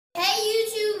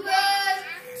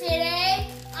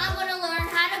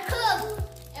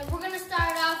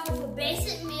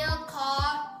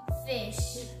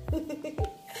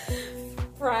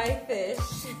fry fish.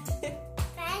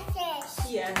 Fry fish.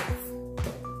 Yes.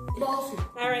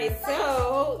 Alright,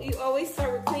 so you always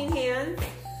start with clean hands.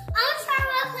 I'm sorry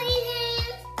about clean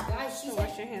hands. Guys, she So said,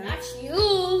 wash your hands. that's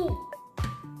you.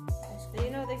 And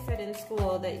you know they said in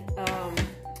school that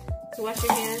to wash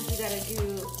your hands you gotta do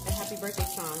a happy birthday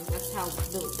song. That's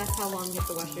how long you have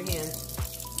to wash your hands.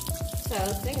 So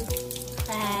sing.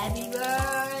 Happy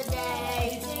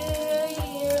birthday to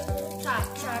you. Chop,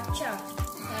 chop, chop.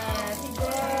 Happy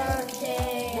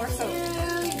birthday More so. to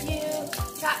you.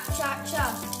 Chop, chop,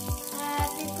 chop.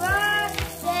 Happy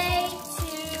birthday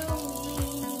to me.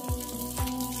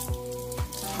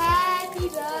 Happy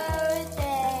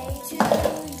birthday to you.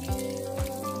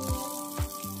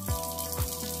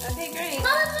 Okay, great.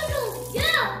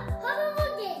 Yeah.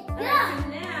 Alright, so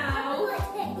now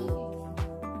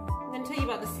I'm gonna tell you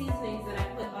about the seasonings that I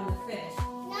put on the fish.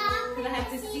 Because I have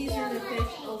to season the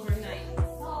fish overnight.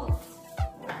 Salt,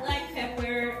 black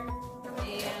pepper, and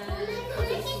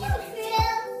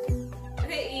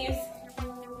okay, Eve.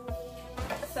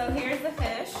 So here's the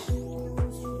fish,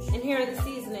 and here are the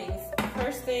seasonings.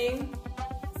 First thing,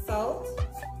 salt,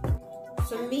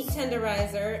 some meat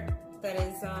tenderizer that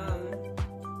is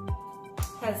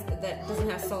that doesn't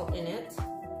have salt in it,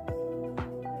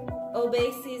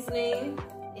 Obey seasoning,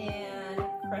 and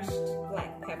crushed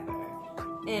black pepper.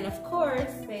 And of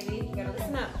course, baby, you gotta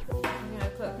listen up. You gotta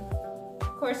cook.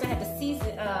 Of course, I had to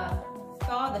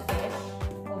thaw the fish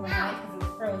overnight because it was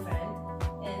frozen,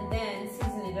 and then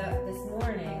season it up this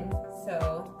morning. So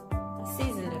I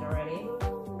seasoned it already.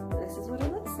 This is what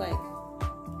it looks like.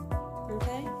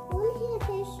 Okay,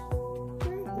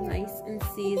 nice and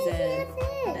seasoned.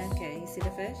 Okay, you see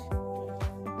the fish?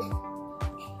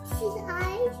 She's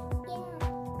eyes.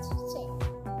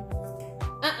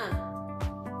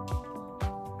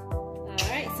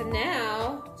 Alright, so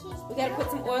now we gotta put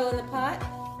some oil in the pot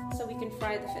so we can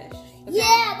fry the fish. Okay?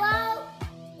 Yeah, well,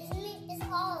 it's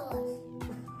all of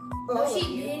us. No,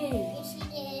 she didn't. Yes, she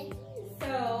did. So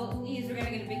these we're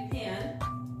gonna get a big pan.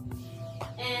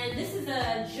 And this is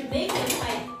a Jamaican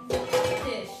type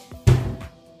dish.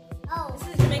 Oh. This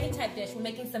is a Jamaican type dish. We're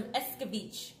making some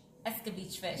eschovich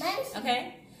fish. Nice.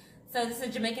 Okay? So this is a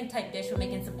Jamaican type dish. We're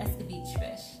making some eschovich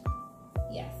fish.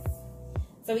 Yes.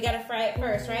 So we gotta fry it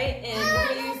first, right? And we're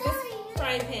gonna use this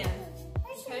frying pan.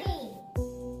 Okay.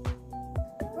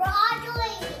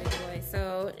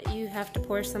 So you have to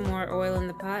pour some more oil in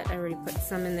the pot. I already put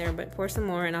some in there, but pour some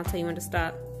more and I'll tell you when to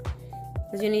stop.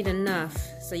 Because you need enough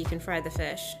so you can fry the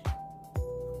fish.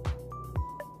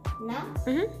 No?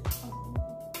 Mm-hmm.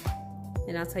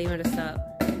 And I'll tell you when to stop.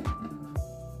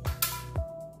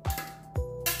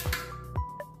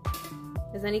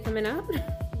 Is any coming up?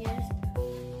 Yes.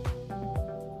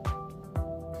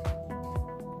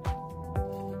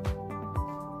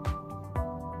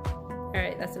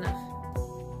 Alright, that's enough.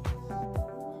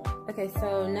 Okay,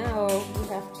 so now we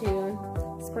have to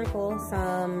sprinkle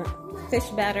some fish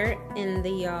batter in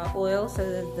the oil so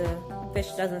that the fish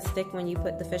doesn't stick when you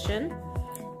put the fish in.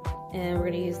 And we're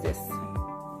going to use this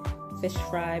fish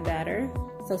fry batter.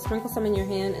 So sprinkle some in your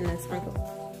hand and then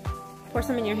pour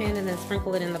some in your hand and then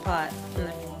sprinkle it in the pot, in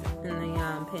the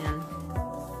pan.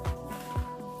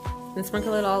 And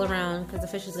sprinkle it all around because the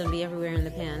fish is going to be everywhere in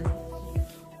the pan.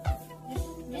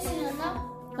 This is enough?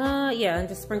 Yeah, and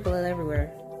just sprinkle it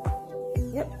everywhere.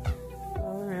 Yep,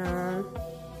 all around.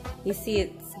 You see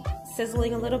it's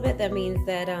sizzling a little bit, that means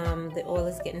that the oil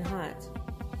is getting hot.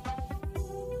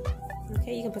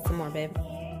 Okay, you can put some more, babe.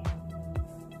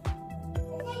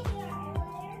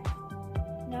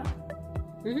 No.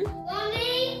 Mm-hmm.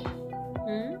 Mommy?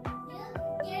 Mm-hmm.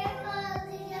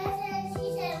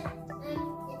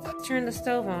 Turn the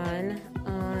stove on a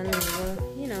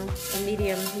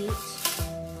medium heat.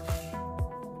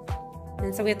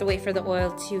 And so we have to wait for the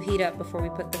oil to heat up before we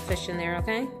put the fish in there,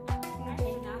 okay?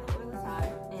 Okay, now the oil is hot,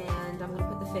 and I'm going to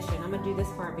put the fish in. I'm going to do this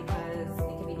part because it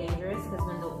can be dangerous, because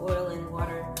when the oil and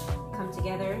water come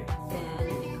together, then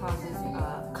it causes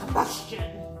combustion.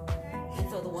 And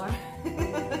so the water,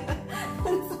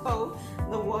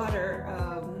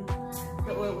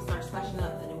 the oil will start splashing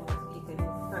up, and it can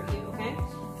hurt you, okay?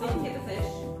 So you get the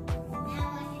fish.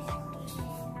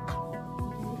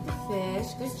 Fish,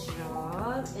 good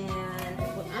job. And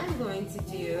what I'm going to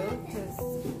do, because we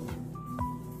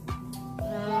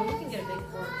can get a big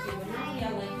fork too, but maybe I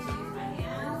like to use my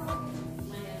hands.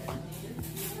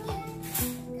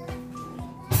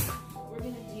 What we're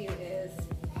going to do is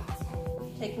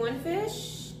take one fish.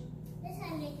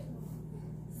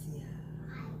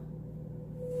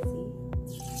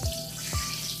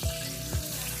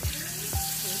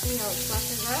 See how it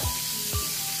flashes up?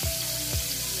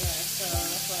 Yeah, so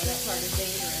that's why that part is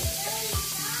dangerous.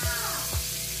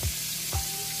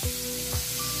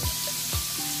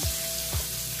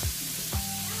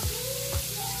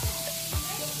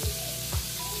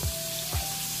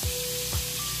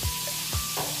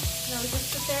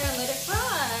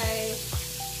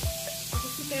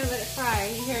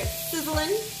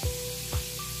 sizzling.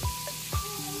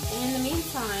 And in the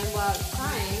meantime, while it's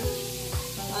frying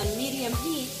on medium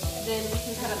heat, then we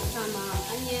can cut up some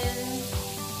onions,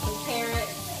 some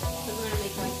carrots, because we're gonna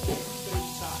make like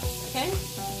spinach sauce. Okay?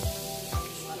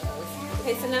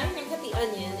 Okay, so now you're gonna cut the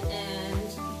onion, and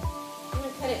you're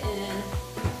gonna cut it in.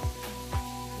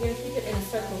 You're gonna keep it in a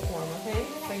circle form, okay?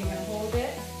 So you're gonna hold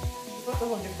it. You're supposed to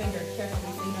hold your finger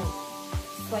carefully so you don't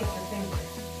slice your finger.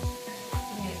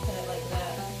 I'm gonna cut it like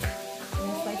that. I'm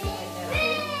gonna slice it like that,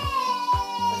 okay? So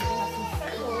we're gonna have some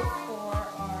circles for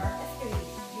our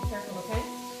eschovich. Be careful, okay?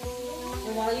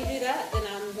 And while you do that, then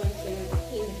I'm going to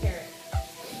clean the carrot.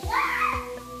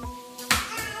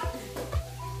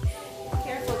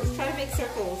 Careful, just try to make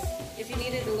circles. If you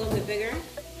need it a little bit bigger,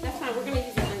 that's fine. We're gonna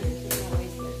use the onion. So we won't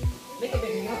waste it. Make it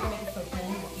bigger. You don't have to make it so thin.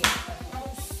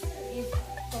 Use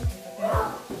focus, okay?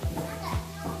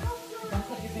 Don't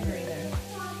put your finger in there.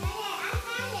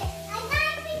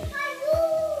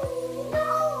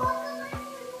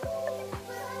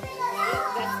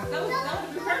 That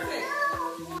would be perfect.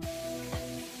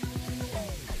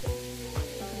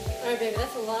 All right, baby.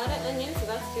 That's a lot of onion, so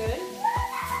that's good.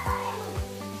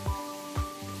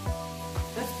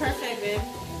 That's perfect, babe.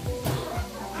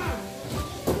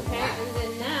 Okay, and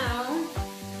then now.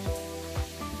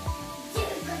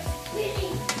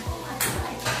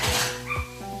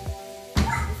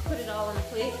 Put it all on a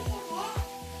plate.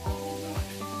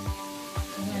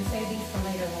 I'm going to save these for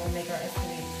later when we make our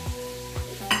eschovich.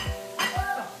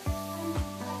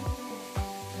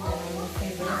 And then I'm going to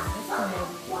save this to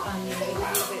make onion a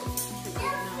little bit.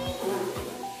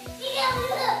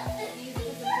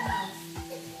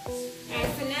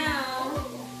 Alright, so now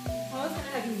I was going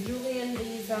to have you julienne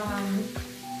these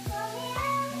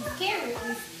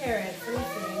carrots. Let me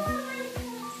see.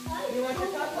 You want your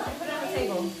cup? Put it on the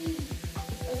table.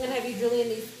 I was gonna have you julienne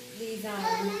these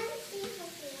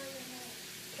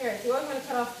carrots. You are gonna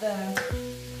cut off the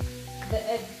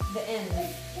end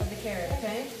of the carrot,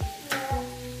 okay?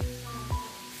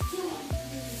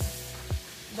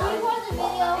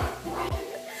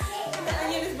 The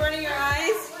onion is burning your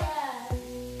eyes?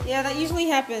 Yeah, that usually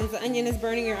happens. The onion is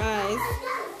burning your eyes.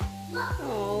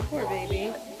 Oh, poor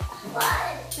baby.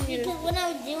 Because when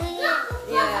I was doing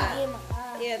it, Yeah.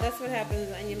 Yeah, that's what happens.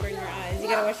 The onion burns your eyes. You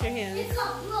gotta wash your hands.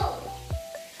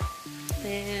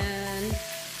 And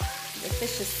the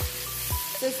fish is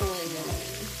sizzling.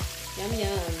 Yum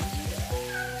yum.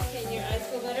 Okay, and your eyes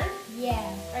feel better? yeah.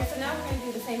 Alright, so now we're gonna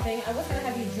do the same thing. I was gonna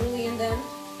have you julienne them,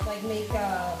 like make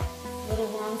little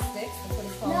long sticks. That's what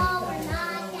it's called. No, we're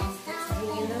not. Little long sticks,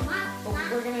 julienne them. But what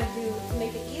we're gonna do to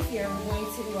make it easier, we're going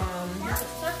to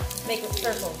make it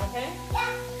circles, okay?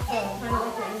 So kind of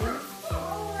like your onions.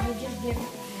 You just give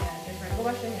different. Go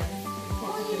wash your hands.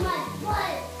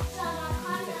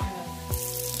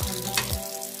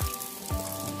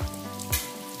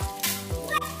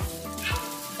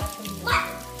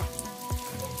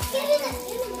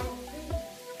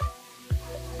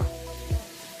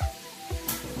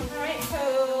 Alright, so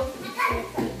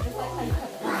just like how you cut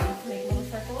the onions, make little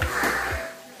circles.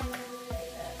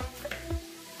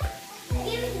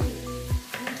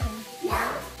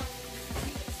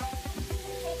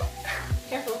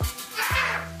 Careful.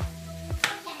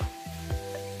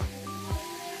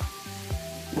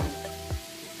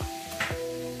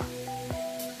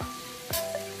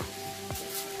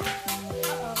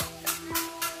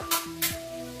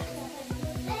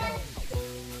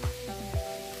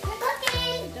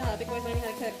 Big boy's learning how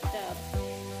to cook. Good job.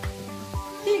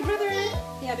 Big brother.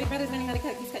 Yeah, big brother's learning how to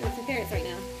cook. He's cutting up some carrots right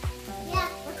now. Yeah,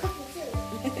 we're cooking too.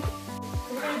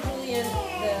 We're going to julienne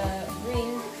the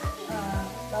green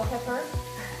bell pepper.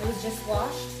 It was just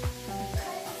washed.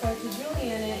 So to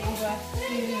julienne it, you have to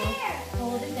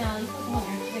hold it down. You have to hold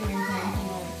your fingers down.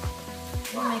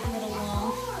 You make little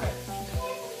long strips.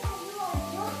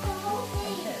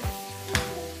 Like this.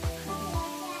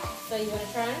 So you want to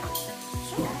try?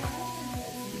 Sure.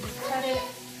 Cut it.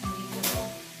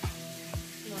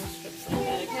 Long strips like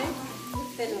that, okay?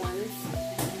 Thin ones.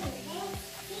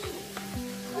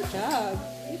 Good job.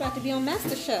 You're about to be on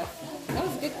MasterChef. That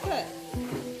was a good cut.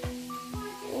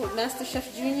 Oh, MasterChef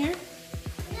Junior.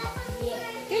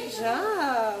 Good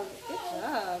job. Good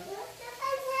job.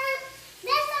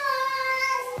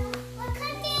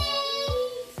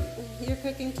 You're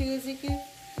cooking too, Ezekiel?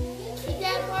 Keep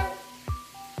that part.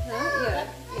 Huh? Yeah.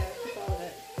 Yeah, keep all of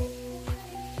it.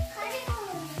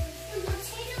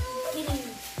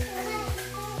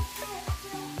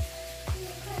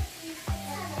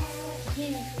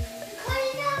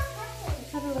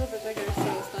 Cut a little bit bigger so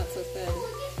it's not so thin.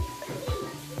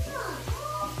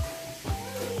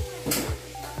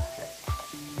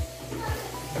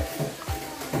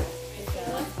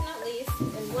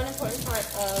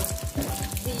 part of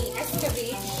the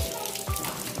eschovich.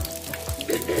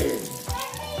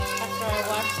 After I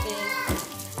wash this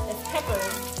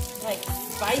peppers, like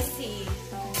spicy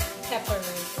peppers.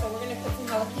 So we're gonna put some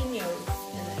jalapenos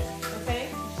in there, okay?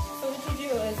 So what you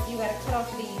do is you gotta cut off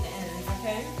the ends,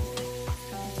 okay?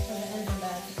 From the ends of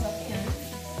that, cut off the ends.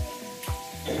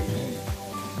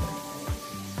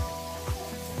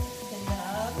 Good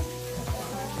job.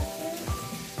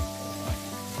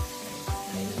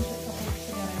 Maybe put a couple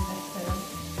together just to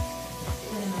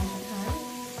minimize your time.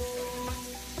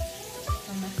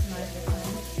 Or maximize your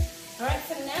time. Alright,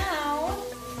 so now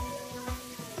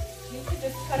you could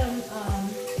just cut them,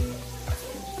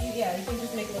 yeah, you can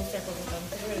just make little circles with them.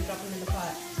 So we're going to drop them in the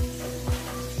pot.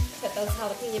 Cut those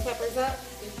jalapeno peppers up.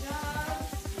 Good job.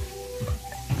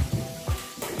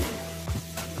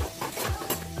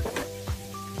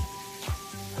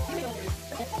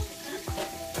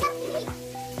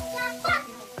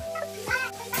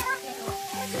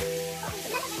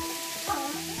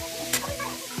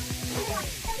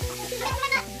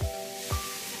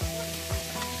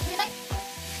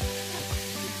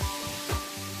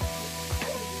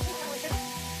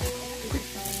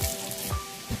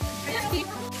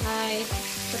 I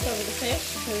flip over the fish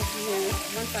because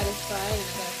one side is fried and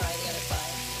I gotta fry the other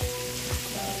side.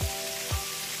 So.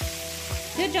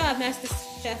 Good job, Master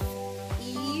Chef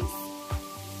Eve.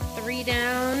 3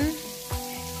 down.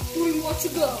 3 more to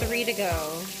go. 3 to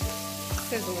go.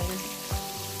 Sizzling.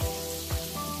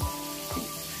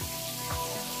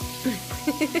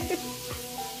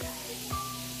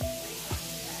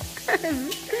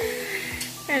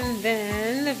 And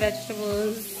then the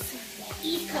vegetables.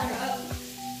 Eat cut up.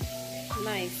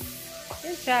 Nice.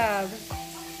 Good job.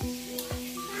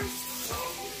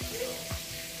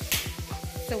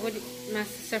 So what,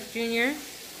 Master Chef Junior?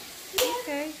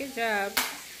 Okay, good job.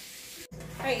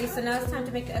 Alright, so now it's time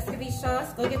to make the eschovich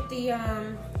sauce. Go get the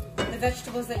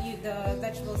vegetables that you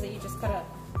just cut up.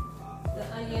 The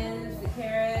onions, the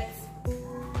carrots.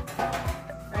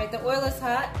 Alright, the oil is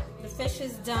hot. The fish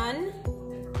is done.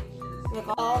 Look,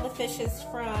 all the fish is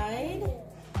fried.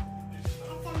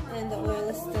 And the oil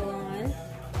is still on.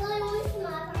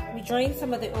 We drained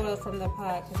some of the oil from the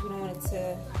pot because we don't want it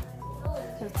to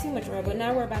have too much oil. But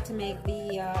now we're about to make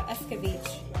the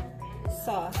eschovich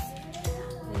sauce.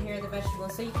 And here are the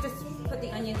vegetables. So you can just put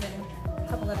the onions in a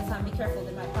couple at a time. Be careful,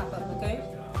 they might pop up, okay?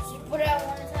 Should you put it out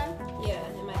one at a time? Yeah,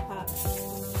 it might pop.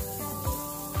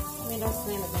 I mean, don't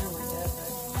slam it down like that. But.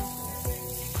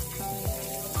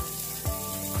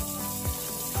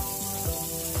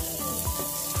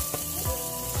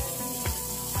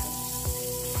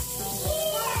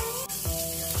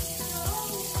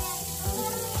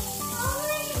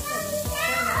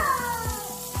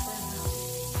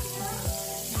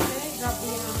 Drop the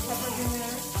peppers in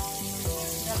there.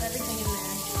 Drop everything in there.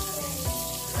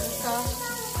 And the sauce.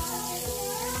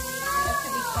 That's to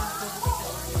be sauce.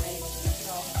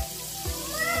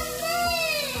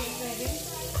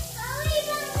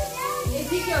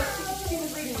 Ezekiel, she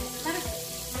was reading it.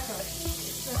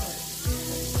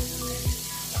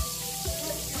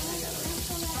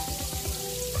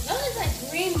 Those are like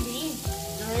green beans.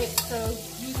 Alright, so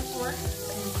use a fork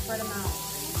and spread them out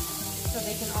so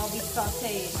they can all be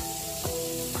sauteed.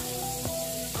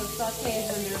 So saute is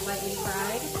when they're lightly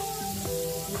fried.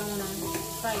 You don't want to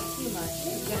fry it too much.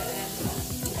 You gotta add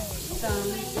some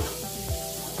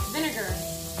vinegar.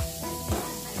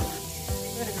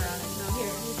 Vinegar on it. Now here,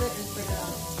 use it and spread it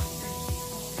out.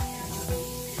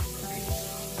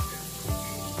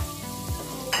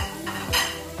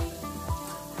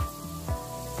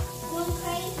 One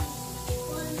crate,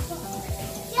 one cup.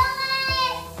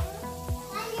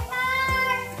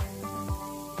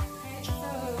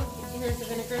 So here's the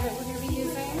vinegar that we're going to be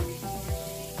using.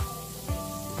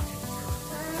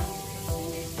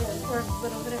 Pour a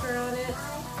little vinegar on it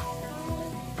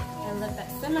and let that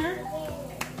simmer.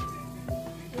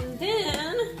 And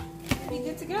then be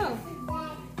good to go.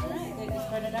 Alright, then you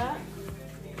spread it out.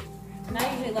 And I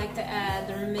usually like to add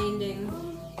the remaining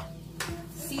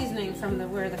seasoning from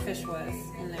where the fish was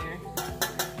in there.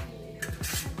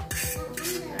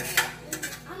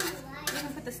 You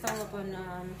can put the stove up on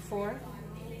 4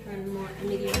 and more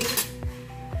medium.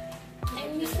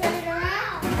 And we spread it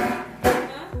around. Huh?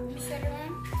 We spread it around.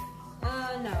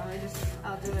 No,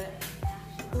 I'll do it.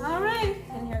 All right,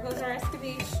 and here goes our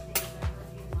eschovich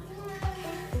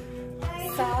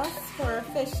sauce for our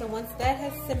fish. So once that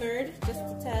has simmered just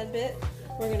a tad bit,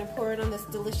 we're gonna pour it on this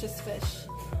delicious fish.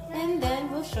 And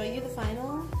then we'll show you the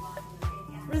final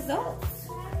results.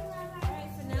 All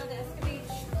right, so now the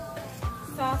eschovich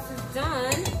sauce is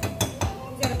done.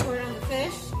 You gotta pour it on the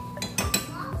fish.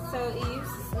 So Eve,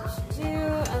 what you do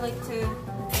like to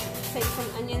take some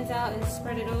onions out and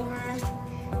spread it over,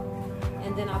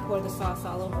 and then I'll pour the sauce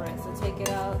all over it. So take it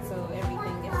out so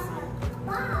everything gets some.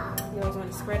 You always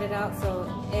want to spread it out so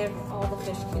all the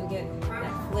fish can get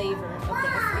that flavor of the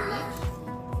eschovich.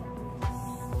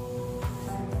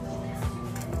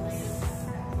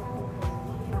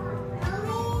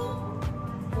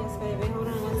 Yes, baby. Hold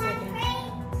on 1 second.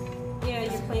 Yeah,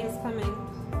 your plate's coming.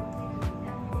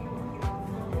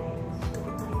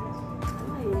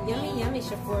 Yummy, yummy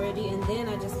shafority, and then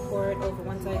I just pour it over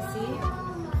once I see.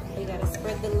 You gotta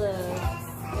spread the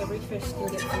love. Every fish can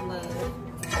get some love.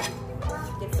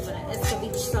 Get some of that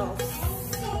eschovich sauce.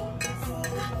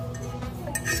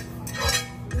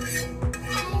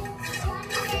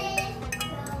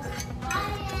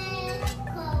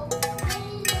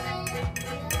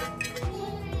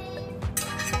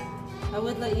 I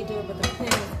would let you do it, but the pan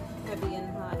is heavy and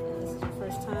hot, and this is your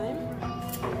first time.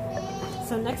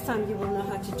 So next time you will know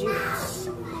how to do it.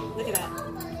 Look at that.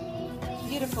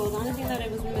 Beautiful. The only thing that I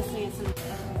was missing is some.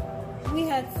 We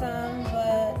had some,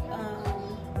 but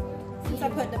since I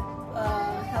put the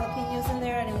jalapenos in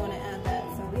there, I didn't want to add that.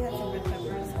 So we had some red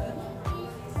peppers, but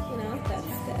you know,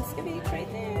 that's the eschovich right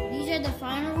there. These are the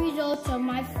final results of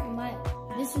my.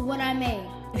 This is what I made.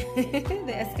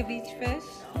 The eschovich fish.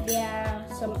 Yeah,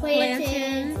 some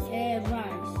plantains and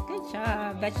rice. Good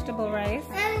job. Vegetable rice.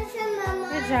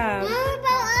 Good job.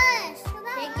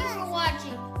 Thank you for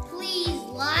watching. Please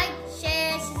like,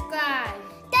 share, subscribe.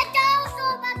 How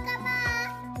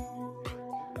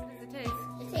does it taste?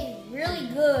 It tastes really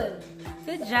good.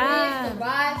 Good The job.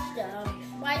 rice, the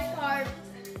spice part,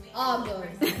 all good.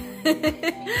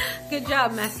 Good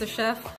job, Master Chef.